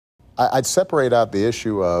I'd separate out the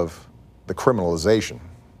issue of the criminalization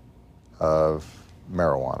of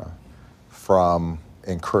marijuana from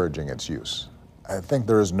encouraging its use. I think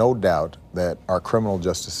there is no doubt that our criminal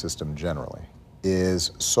justice system generally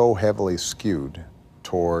is so heavily skewed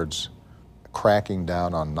towards cracking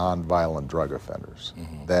down on nonviolent drug offenders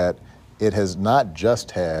that it has not just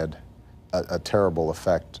had a terrible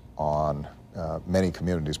effect on many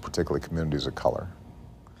communities, particularly communities of color,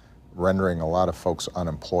 rendering a lot of folks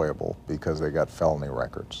unemployable because they got felony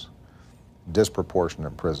records,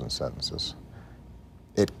 disproportionate prison sentences.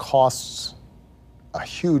 It costs a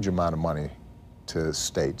huge amount of money to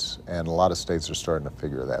states, and a lot of states are starting to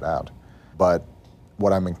figure that out. But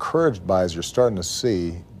what I'm encouraged by is you're starting to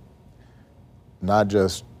see not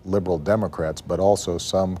just liberal Democrats, but also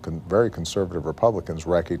some very conservative Republicans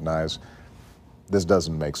recognize this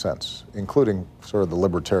doesn't make sense, including sort of the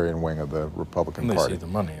libertarian wing of the Republican Party. They see the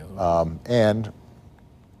money. And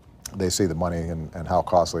they see the money and how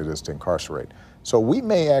costly it is to incarcerate. So we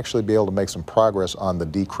may actually be able to make some progress on the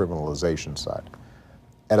decriminalization side.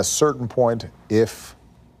 At a certain point, if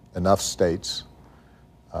enough states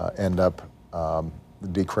end up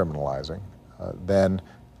decriminalizing, then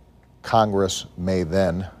Congress may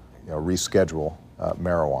then reschedule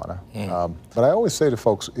marijuana. But I always say to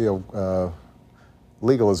folks,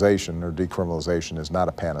 legalization or decriminalization is not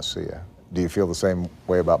a panacea. Do you feel the same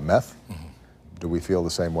way about meth? Do we feel the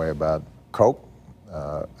same way about coke?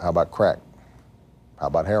 How about crack? How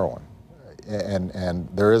about heroin? And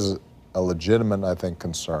there is a legitimate, I think,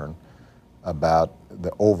 concern about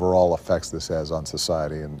the overall effects this has on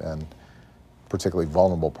society and particularly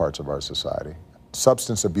vulnerable parts of our society.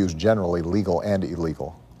 Substance abuse generally, legal and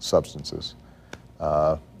illegal substances,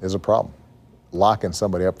 is a problem. Locking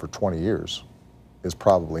somebody up for 20 years is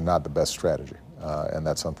probably not the best strategy, and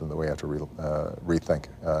that's something that we have to rethink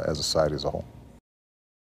as a society as a whole.